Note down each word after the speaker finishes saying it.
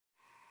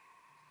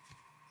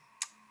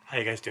How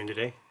you guys doing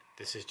today?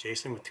 This is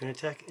Jason with Tuna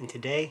Tech, and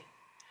today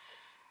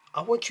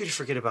I want you to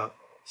forget about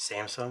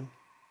Samsung.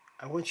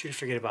 I want you to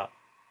forget about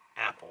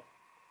Apple.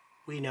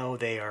 We know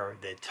they are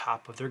the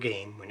top of their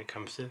game when it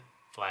comes to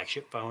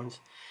flagship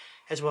phones,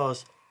 as well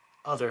as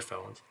other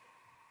phones.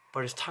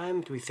 But it's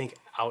time we think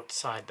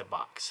outside the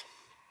box.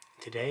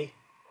 Today,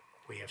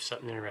 we have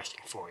something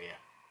interesting for you.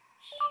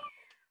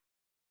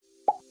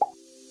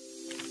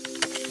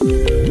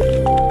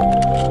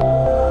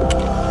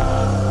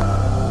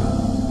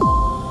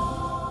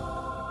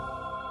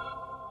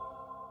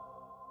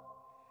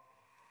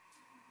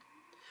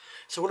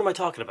 So what am I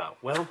talking about?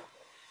 Well,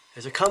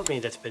 there's a company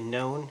that's been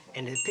known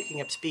and is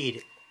picking up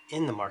speed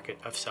in the market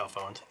of cell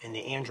phones in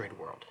the Android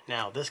world.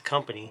 Now, this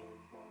company,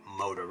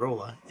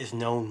 Motorola, is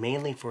known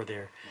mainly for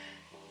their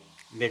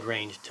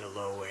mid-range to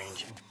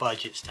low-range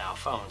budget style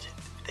phones.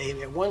 They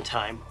at one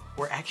time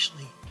were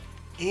actually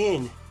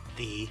in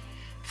the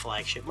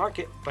flagship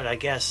market, but I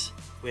guess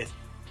with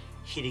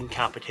heating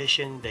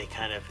competition, they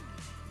kind of,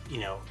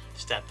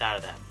 stepped out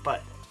of that.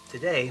 But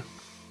today,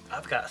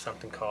 I've got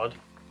something called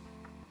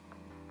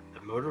the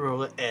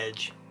Motorola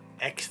Edge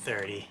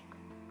X30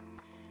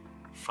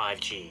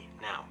 5G.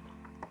 Now,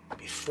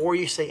 before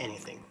you say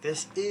anything,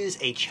 this is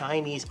a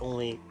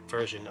Chinese-only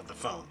version of the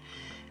phone.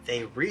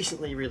 They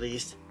recently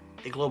released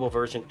the global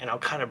version, and I'll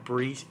kind of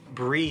breeze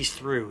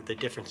through the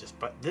differences.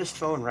 But this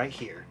phone right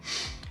here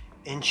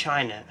in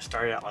China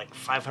started out like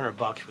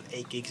 $500 with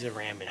 8 gigs of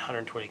RAM and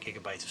 120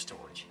 gigabytes of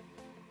storage.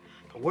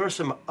 But what are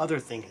some other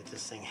things that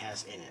this thing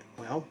has in it?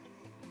 Well,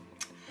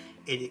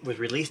 it was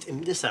released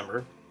in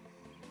December.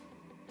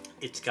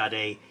 It's got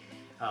a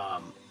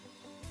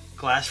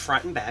glass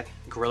front and back,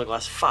 Gorilla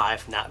Glass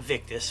 5, not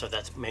Victus, so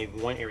that's maybe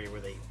one area where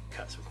they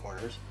cut some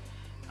corners.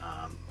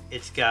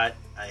 It's got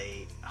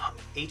a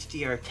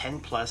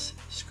HDR10 Plus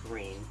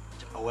screen,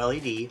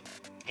 OLED,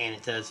 and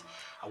it does,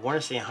 I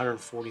want to say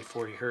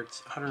 144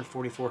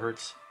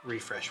 hertz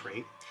refresh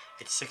rate.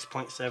 It's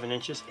 6.7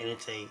 inches, and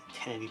it's a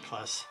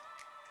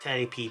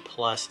 1080p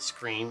plus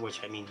screen,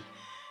 which I mean,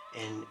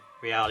 in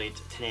reality, it's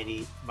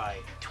 1080 by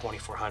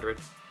 2400.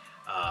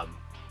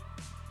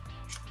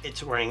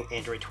 It's running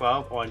Android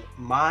 12 on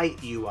my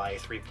UI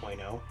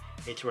 3.0.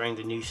 It's running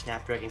the new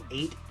Snapdragon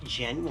 8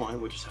 Gen 1,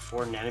 which is a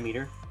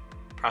 4nm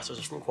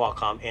processor from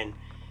Qualcomm. And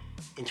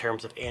in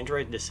terms of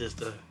Android, this is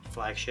the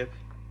flagship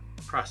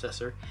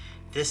processor.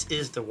 This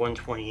is the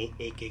 128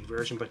 8 gig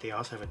version, but they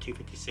also have a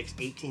 256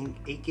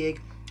 8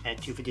 gig and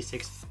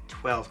 256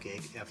 12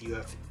 gig of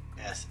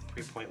UFS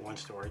 3.1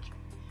 storage.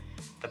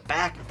 The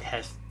back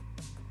has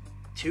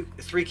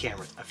three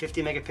cameras, a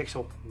 50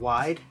 megapixel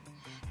wide,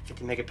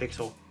 50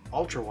 megapixel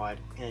ultra wide,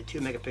 and a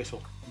 2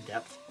 megapixel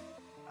depth.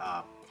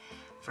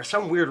 For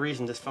some weird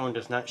reason, this phone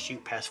does not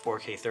shoot past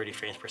 4K 30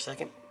 frames per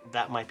second.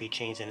 That might be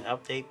changed in an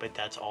update, but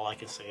that's all I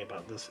can say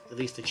about this, at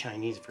least the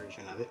Chinese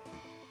version of it.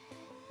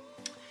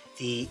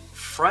 The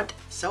front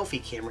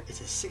selfie camera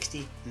is a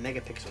 60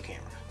 megapixel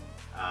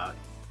camera.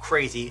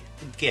 Crazy.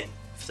 Again,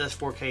 it says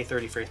 4K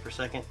 30 frames per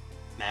second,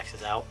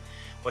 maxes out.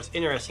 What's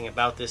interesting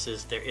about this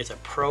is there is a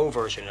pro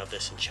version of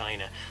this in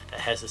China that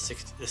has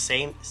the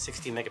same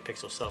 60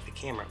 megapixel selfie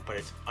camera, but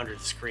it's under the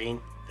screen,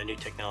 the new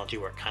technology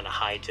where it kind of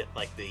hides it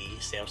like the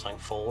Samsung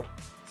Fold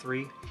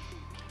 3.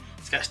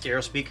 It's got stereo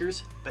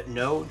speakers, but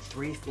no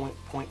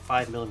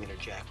 3.5mm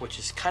jack, which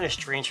is kind of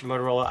strange for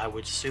Motorola. I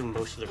would assume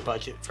most of their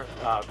budget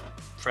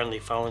friendly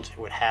phones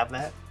would have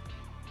that.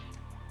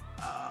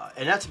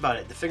 And that's about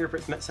it. The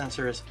fingerprint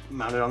sensor is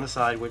mounted on the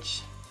side,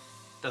 which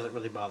doesn't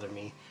really bother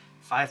me.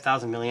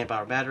 5,000 milliamp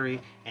hour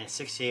battery and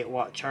 68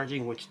 watt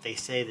charging, which they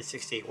say the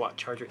 68 watt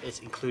charger is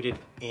included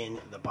in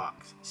the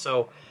box.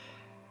 So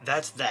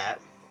that's that.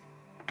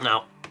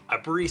 Now, I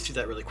breezed through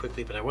that really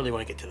quickly, but I really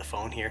want to get to the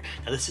phone here.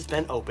 Now, this has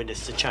been opened.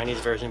 This is a Chinese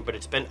version, but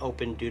it's been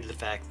opened due to the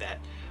fact that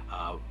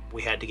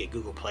we had to get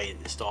Google Play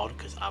installed,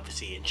 because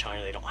obviously in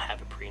China they don't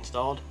have it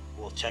pre-installed.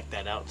 We'll check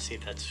that out and see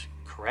if that's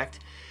correct.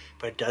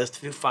 But it does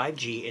do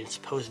 5G, and it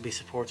supposedly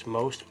supports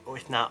most, or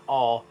if not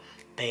all,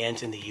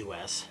 bands in the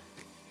US.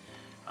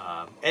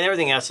 And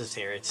everything else is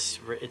here. It's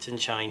in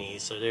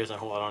Chinese, so there's a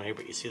whole lot on here,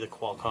 but you see the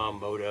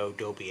Qualcomm, Moto,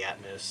 Dolby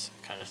Atmos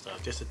kind of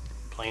stuff. Just a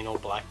plain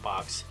old black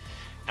box.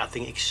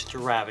 Nothing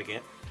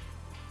extravagant.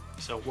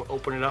 So we'll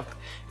open it up,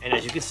 and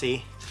as you can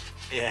see,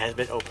 it has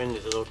been opened.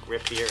 There's a little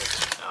grip here.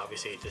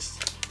 Obviously, it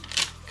just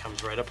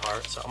comes right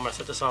apart. So I'm going to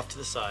set this off to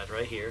the side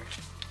right here.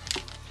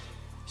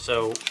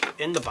 So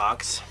in the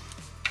box,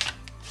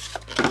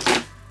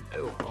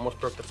 oh, almost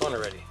broke the phone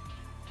already.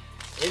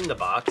 In the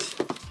box,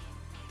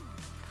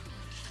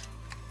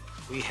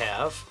 we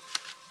have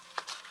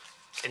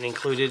an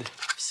included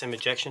SIM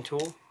ejection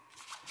tool,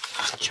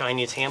 a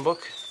Chinese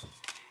handbook,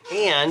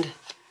 and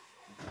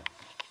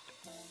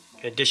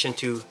in addition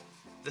to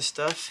this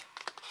stuff,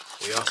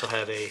 we also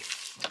have a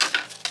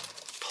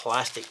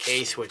plastic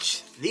case,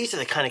 which these are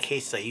the kind of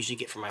cases I usually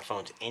get for my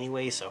phones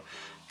anyway, so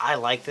I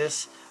like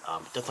this.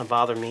 It doesn't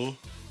bother me,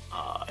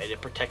 and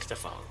it protects the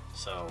phone.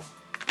 So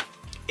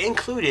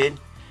included,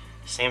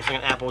 Samsung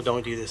and Apple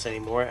don't do this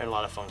anymore, and a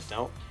lot of phones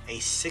don't, a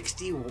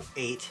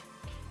 68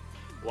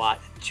 watt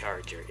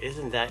charger.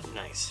 Isn't that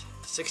nice?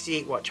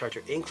 68 watt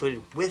charger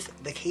included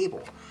with the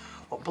cable.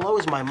 What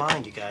blows my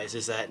mind, you guys,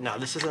 is that now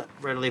this isn't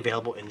readily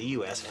available in the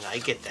US, and I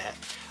get that,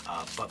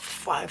 but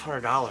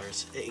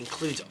 $500, it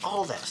includes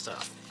all that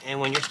stuff. And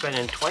when you're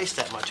spending twice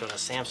that much on a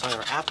Samsung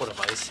or Apple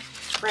device,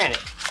 granted,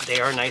 they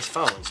are nice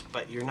phones,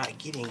 but you're not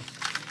getting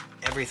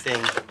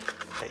everything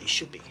that you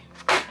should be.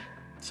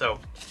 So,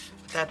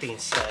 with that being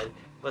said,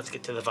 let's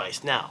get to the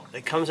device. Now,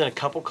 it comes in a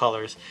couple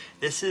colors.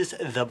 This is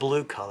the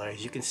blue color.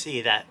 As you can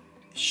see, that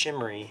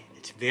shimmery,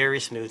 it's very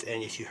smooth,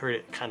 and if you heard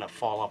it kind of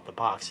fall off the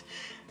box,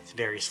 it's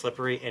very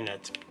slippery, and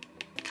it's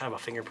kind of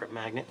a fingerprint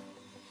magnet.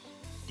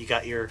 You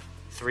got your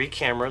 3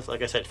 cameras,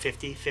 like I said,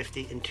 50,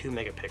 50, and 2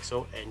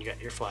 megapixel, and you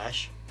got your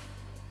flash.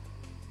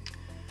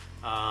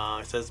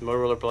 It says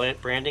Motorola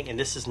branding, and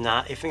this is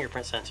not a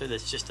fingerprint sensor.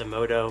 That's just a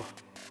Moto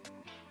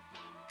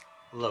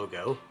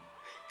logo.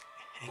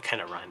 It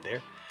kind of rhymed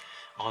there.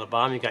 On the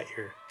bottom, you got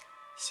your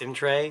SIM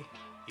tray,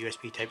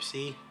 USB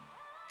Type-C,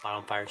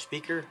 bottom firing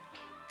speaker.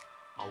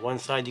 On one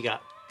side, you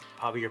got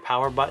probably your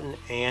power button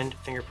and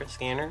fingerprint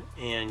scanner,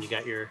 and you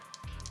got your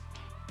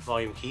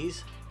volume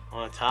keys.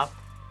 On the top,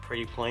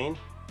 pretty plain.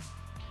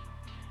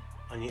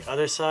 On the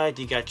other side,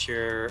 you got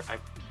your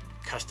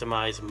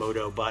customized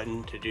Moto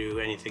button to do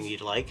anything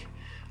you'd like.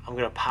 I'm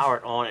gonna power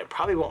it on. It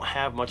probably won't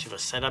have much of a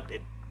setup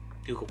if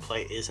Google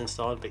Play is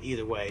installed, but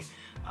either way,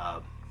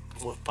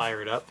 we'll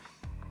fire it up.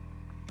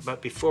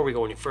 But before we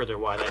go any further,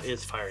 while that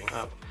is firing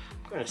up,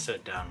 I'm gonna set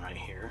it down right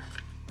here.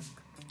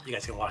 You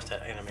guys can watch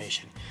that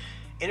animation.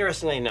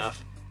 Interestingly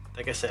enough,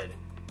 like I said,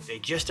 they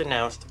just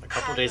announced a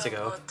couple days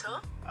ago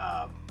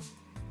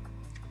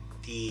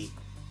the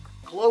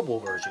global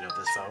version of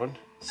this phone.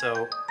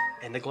 So,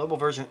 and the global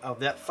version of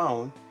that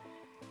phone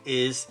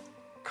is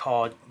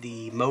called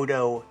the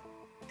Moto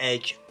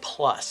Edge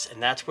Plus,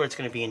 and that's where it's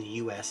going to be in the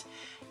US.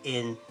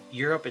 In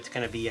Europe, it's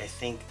going to be, I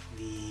think,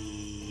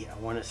 I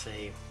want to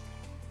say,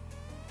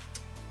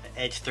 the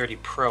Edge 30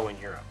 Pro in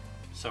Europe.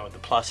 So the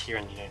Plus here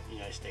in the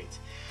United States.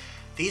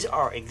 These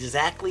are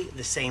exactly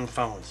the same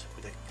phones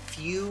with a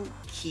few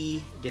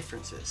key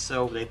differences.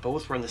 So they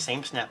both run the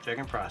same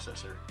Snapdragon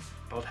processor,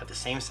 both have the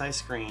same size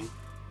screen,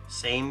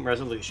 same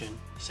resolution,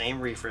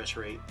 same refresh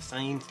rate,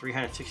 same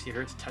 360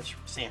 Hz touch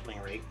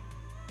sampling rate.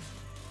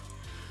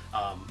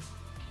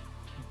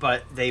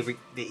 But they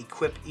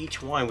equip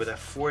each one with a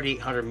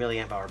 4800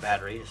 milliamp hour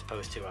battery as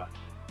opposed to a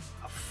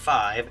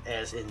 5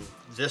 as in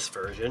this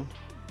version.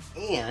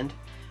 And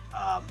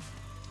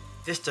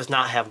this does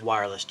not have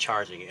wireless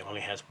charging. It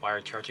only has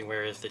wired charging,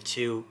 whereas the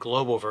 2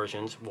 global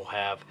versions will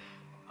have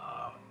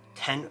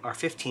 10 or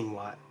 15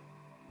 watt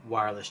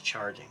wireless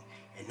charging.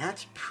 And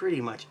that's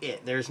pretty much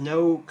it. There's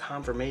no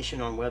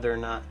confirmation on whether or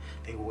not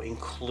they will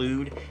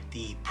include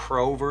the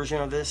Pro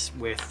version of this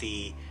with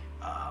the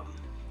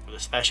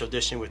special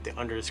edition with the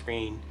under the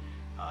screen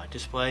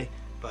display.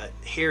 But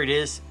here it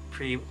is,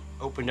 pretty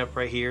opened up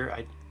right here.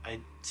 I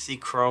see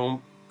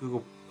Chrome,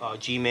 Google,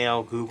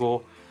 Gmail,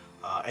 Google,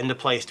 and the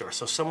Play Store.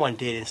 So someone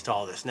did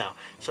install this. Now,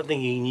 something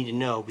you need to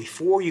know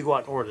before you go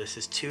out and order this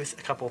is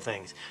a couple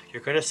things.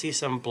 You're going to see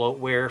some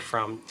bloatware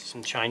from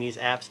some Chinese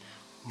apps.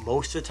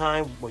 Most of the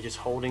time, we're just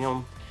holding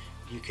them.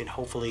 You can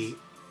hopefully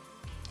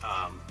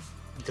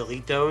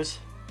delete those.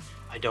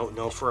 I don't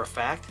know for a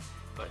fact,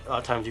 but a lot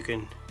of times you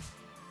can,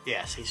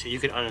 yeah, see, so you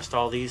can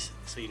uninstall these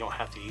so you don't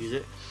have to use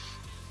it.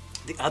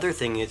 The other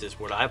thing is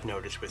what I've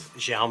noticed with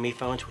Xiaomi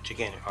phones, which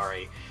again are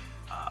a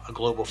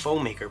global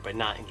phone maker, but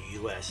not in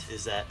the US,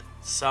 is that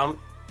some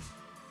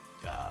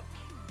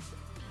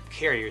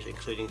carriers,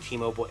 including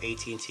T-Mobile,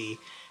 AT&T,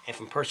 and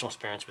from personal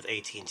experience with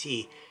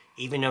AT&T,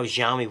 even though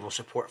Xiaomi will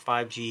support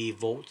 5G,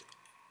 Volt,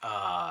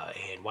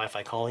 and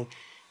Wi-Fi calling,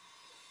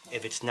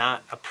 if it's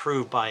not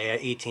approved by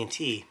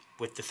AT&T,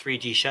 with the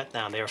 3G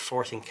shutdown, they're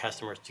forcing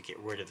customers to get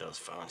rid of those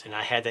phones. And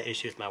I had that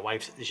issue with my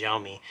wife's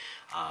Xiaomi.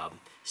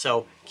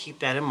 So keep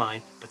that in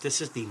mind. But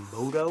this is the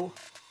Moto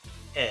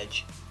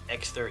Edge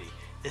X30.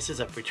 This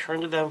is a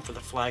return to them for the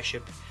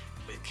flagship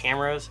with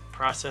cameras,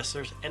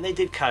 processors, and they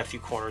did cut a few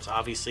corners.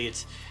 Obviously,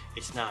 it's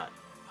not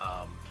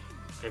going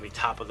to be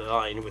top of the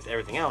line with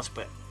everything else,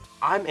 but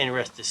I'm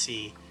interested to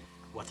see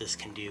what this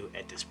can do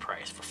at this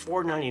price.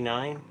 For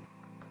 $499,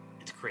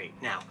 it's great.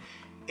 Now,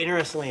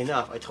 interestingly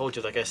enough, I told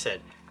you, like I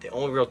said, the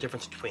only real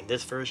difference between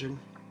this version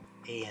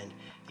and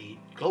the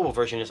global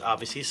version is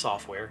obviously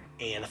software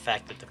and the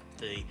fact that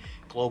the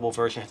global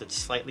version has a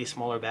slightly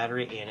smaller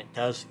battery and it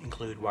does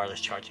include wireless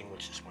charging,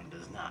 which this one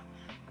does not.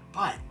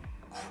 But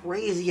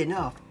crazy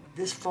enough,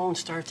 this phone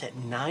starts at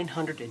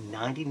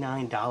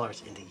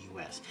 $999 in the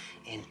US,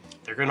 and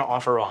they're going to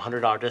offer a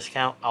 $100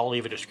 discount. I'll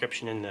leave a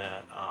description in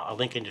a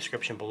link in the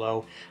description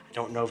below. I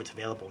don't know if it's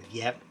available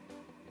yet,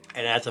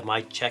 and as of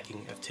my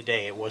checking of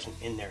today, it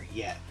wasn't in there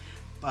yet.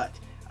 But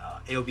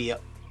it'll be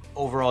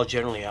overall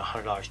generally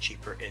 $100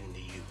 cheaper in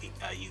the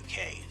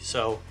UK.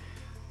 So,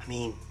 I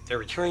mean, they're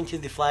returning to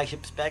the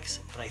flagship specs,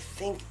 but I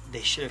think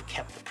they should have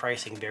kept the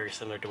pricing very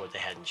similar to what they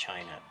had in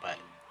China. But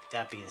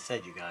that being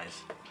said, you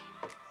guys,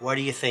 what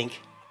do you think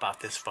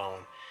about this phone?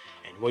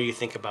 And what do you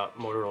think about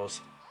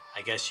Motorola's,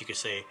 I guess you could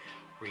say,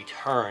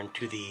 return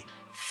to the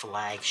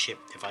flagship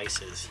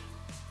devices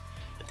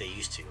that they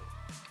used to.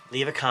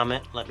 Leave a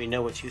comment, let me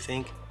know what you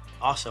think.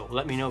 Also,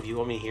 let me know if you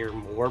want me to hear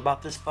more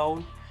about this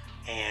phone,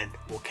 and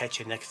we'll catch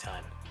you next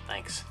time.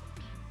 Thanks.